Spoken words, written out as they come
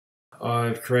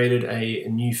I've created a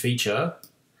new feature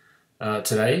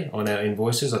today on our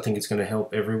invoices. I think it's going to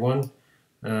help everyone.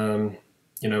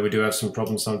 We do have some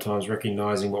problems sometimes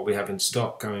recognizing what we have in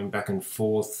stock, going back and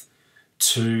forth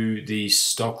to the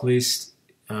stock list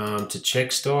to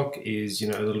check stock is,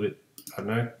 a little bit,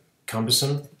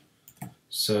 cumbersome.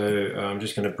 So I'm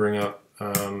just going to bring up,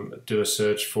 do a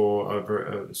search for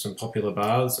over some popular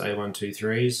baths,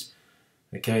 A123s.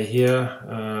 Okay, here,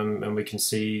 and we can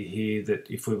see here that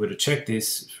if we were to check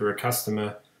this for a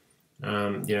customer,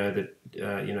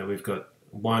 we've got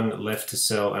one left to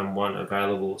sell and one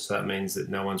available, so that means that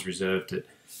no one's reserved it,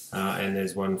 and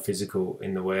there's one physical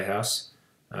in the warehouse,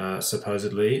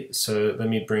 supposedly. So let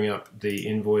me bring up the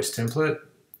invoice template.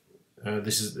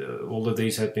 All of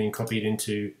these have been copied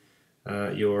into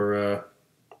your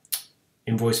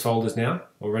invoice folders now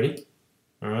already.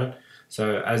 All right.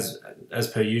 So as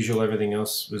per usual, everything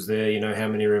else was there. How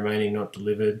many remaining not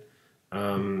delivered,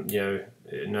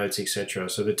 notes, etc.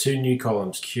 So the two new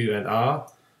columns, Q and R,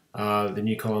 the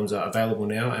new columns are available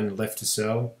now and left to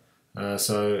sell.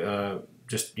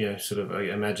 Just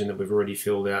imagine that we've already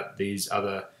filled out these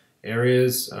other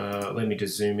areas. Let me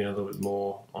just zoom in a little bit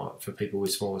more for people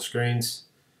with smaller screens.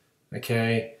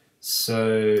 Okay,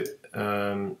 so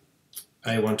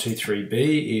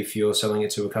A123B, if you're selling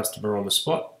it to a customer on the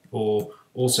spot or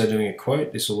also doing a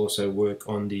quote, this will also work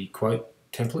on the quote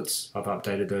templates. I've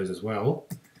updated those as well.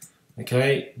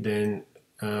 Okay, then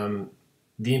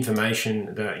the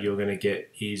information that you're going to get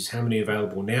is how many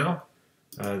available now,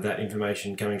 that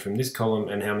information coming from this column,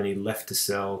 and how many left to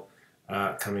sell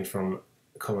coming from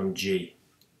column G.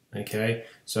 Okay,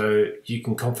 so you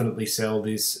can confidently sell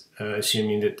this,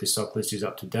 assuming that the stock list is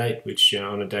up to date, which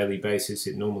on a daily basis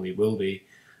it normally will be.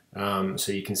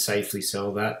 So you can safely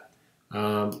sell that.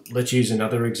 Let's use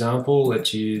another example.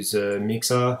 Let's use a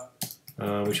mixer,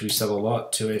 which we sell a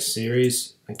lot, 2S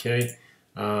series. Okay,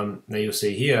 now you'll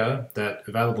see here that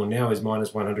available now is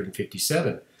minus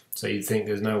 157. So you'd think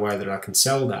there's no way that I can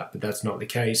sell that, but that's not the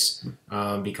case,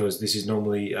 because this is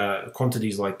normally,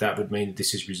 quantities like that would mean that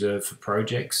this is reserved for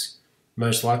projects,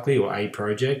 most likely, or a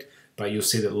project, but you'll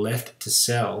see that left to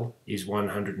sell is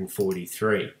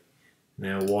 143.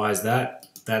 Now, why is that?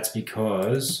 That's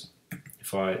because,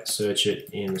 if I search it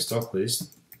in the stock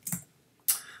list,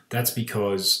 that's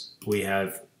because we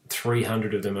have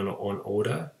 300 of them on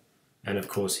order, and of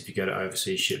course, if you go to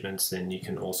overseas shipments, then you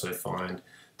can also find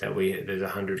that there's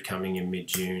 100 coming in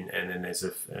mid-June, and then there's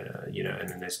and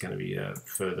then there's going to be a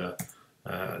further.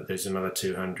 There's another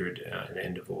 200 at the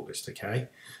end of August. Okay,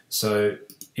 so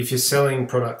if you're selling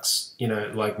products,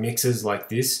 like mixers like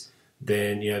this,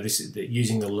 then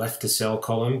using the left to sell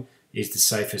column is the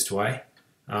safest way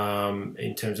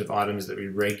in terms of items that we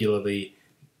regularly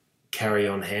carry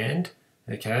on hand.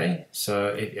 Okay, so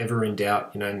if ever in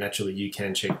doubt, naturally you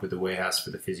can check with the warehouse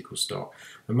for the physical stock.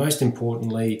 But most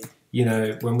importantly,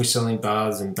 when we're selling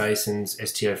baths and basins,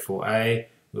 STO4A,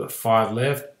 we've got 5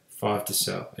 left, 5 to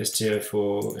sell.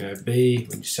 STO4B,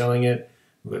 when you're selling it,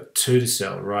 we've got 2 to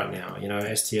sell right now.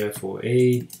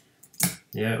 STO4E,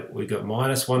 we've got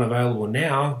minus 1 available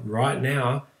now, right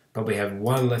now, but we have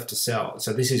 1 left to sell.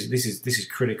 So this is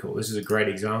critical. This is a great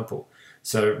example.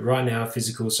 So right now,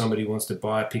 physical, somebody wants to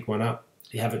buy, pick one up,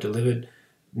 you have it delivered.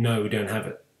 No, we don't have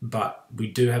it, but we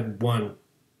do have 1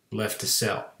 left to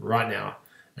sell right now.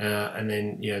 And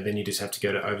then then you just have to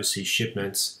go to overseas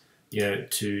shipments,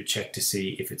 to check to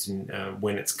see if it's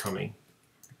when it's coming.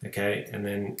 Okay, and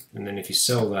then if you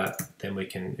sell that, then we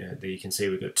can you can see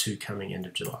we've got 2 coming end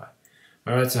of July.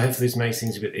 All right, so hopefully this makes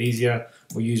things a bit easier.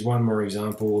 We'll use one more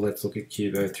example. Let's look at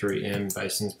Cubo 3M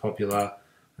basins popular.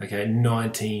 Okay,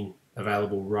 19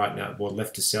 available right now. Well,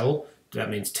 left to sell. That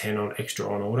means 10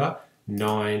 extra on order.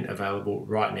 9 available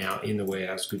right now in the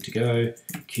warehouse. Good to go.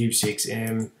 Cube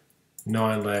 6M.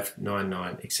 9 left,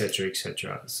 9, etc.,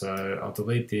 etc. So I'll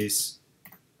delete this.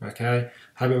 Okay,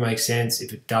 hope it makes sense.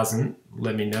 If it doesn't,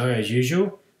 let me know as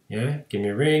usual. Give me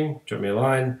a ring, drop me a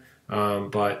line.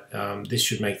 This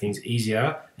should make things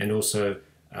easier, and also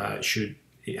should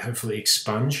hopefully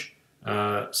expunge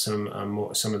some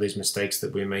of these mistakes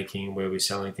that we're making, where we're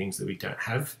selling things that we don't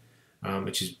have,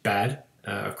 which is bad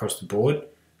across the board.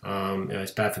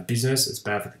 It's bad for business. It's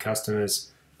bad for the customers.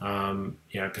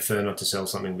 Prefer not to sell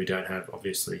something we don't have,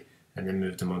 obviously, and then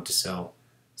move them on to sell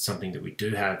something that we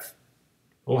do have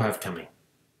or have coming.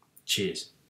 Cheers.